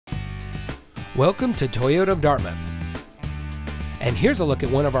Welcome to Toyota of Dartmouth. And here's a look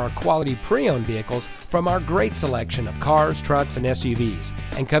at one of our quality pre-owned vehicles from our great selection of cars, trucks, and SUVs,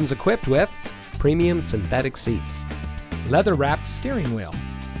 and comes equipped with premium synthetic seats, leather-wrapped steering wheel,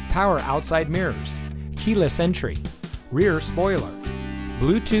 power outside mirrors, keyless entry, rear spoiler,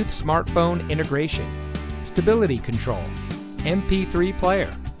 Bluetooth smartphone integration, stability control, MP3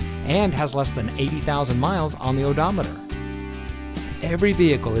 player, and has less than 80,000 miles on the odometer. every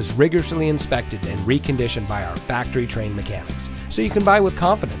vehicle is rigorously inspected and reconditioned by our factory-trained mechanics, so you can buy with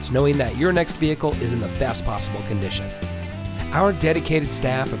confidence knowing that your next vehicle is in the best possible condition. Our dedicated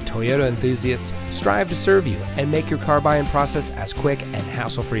staff of Toyota enthusiasts strive to serve you and make your car buying process as quick and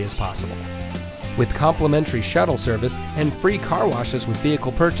hassle-free as possible. With complimentary shuttle service and free car washes with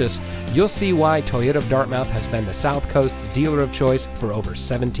vehicle purchase, you'll see why Toyota of Dartmouth has been the South Coast's dealer of choice for over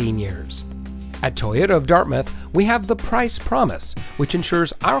 17 years. At Toyota of Dartmouth, we have the price promise, which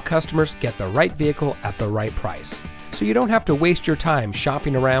ensures our customers get the right vehicle at the right price, so you don't have to waste your time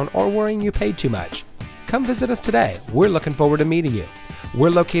shopping around or worrying you paid too much. Come visit us today. We're looking forward to meeting you.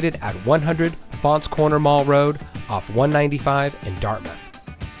 We're located at 100 Faunce Corner Mall Road off 195 in Dartmouth.